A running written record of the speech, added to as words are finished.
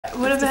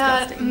What It's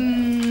about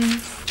disgusting.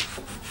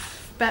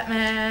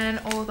 Batman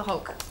or the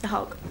Hulk? The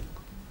Hulk.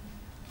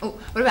 Oh,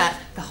 what about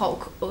the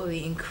Hulk or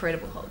the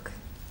Incredible Hulk?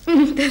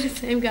 They're the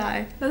same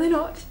guy. No, they're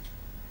not.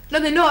 No,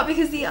 they're not,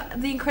 because the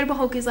Incredible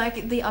Hulk is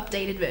like the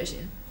updated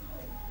version.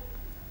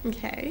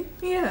 Okay.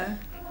 Yeah.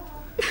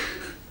 Do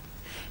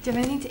you have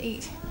anything to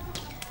eat?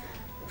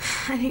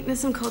 I think there's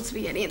some cold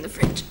spaghetti in the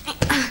fridge.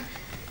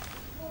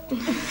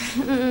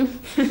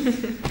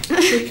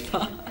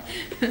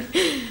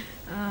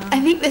 I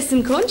think there's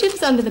some corn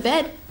chips under the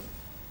bed.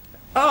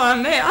 Oh,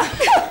 I'm there.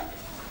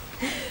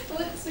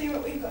 Let's see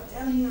what we've got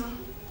down here.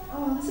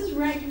 Oh, this is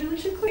rank. You really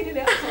should clean it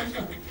out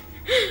sometime.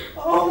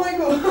 Oh my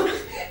god.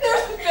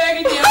 There's a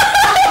burger here.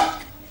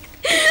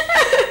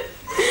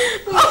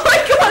 Oh my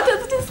god,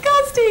 that's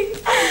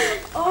disgusting.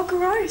 Oh,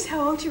 gross.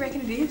 How old do you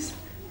reckon it is?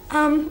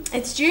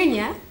 It's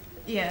Junior,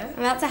 Yeah. and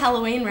that's a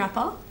Halloween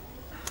wrapper.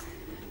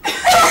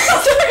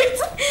 Sorry,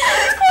 it's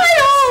quite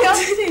old.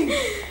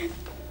 Disgusting.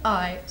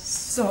 I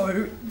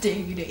so dare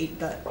you to eat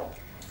that.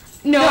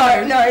 No.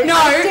 I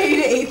dare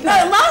you to eat No,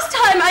 that. last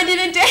time I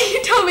didn't dare,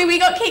 you told me we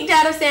got kicked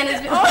out of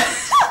Santa's. No,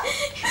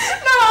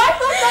 I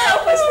thought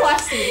that was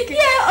plastic. Yeah,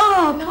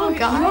 oh, No, poor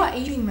guy. you are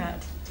eating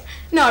that.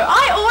 No,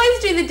 I always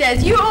do the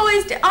dares. You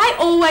always do. I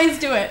always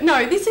do it.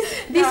 No, this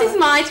is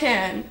my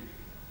turn.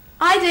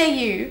 I dare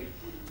you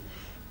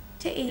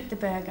to eat the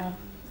burger.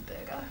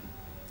 Burger.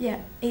 Yeah,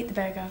 eat the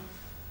burger.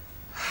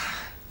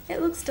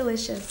 It looks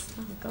delicious.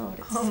 Oh god.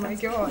 It's Oh my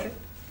disgusting. god.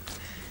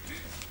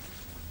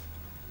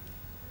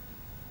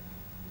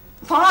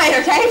 Fine,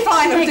 okay,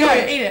 fine, I'll There do you go,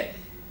 it. eat it.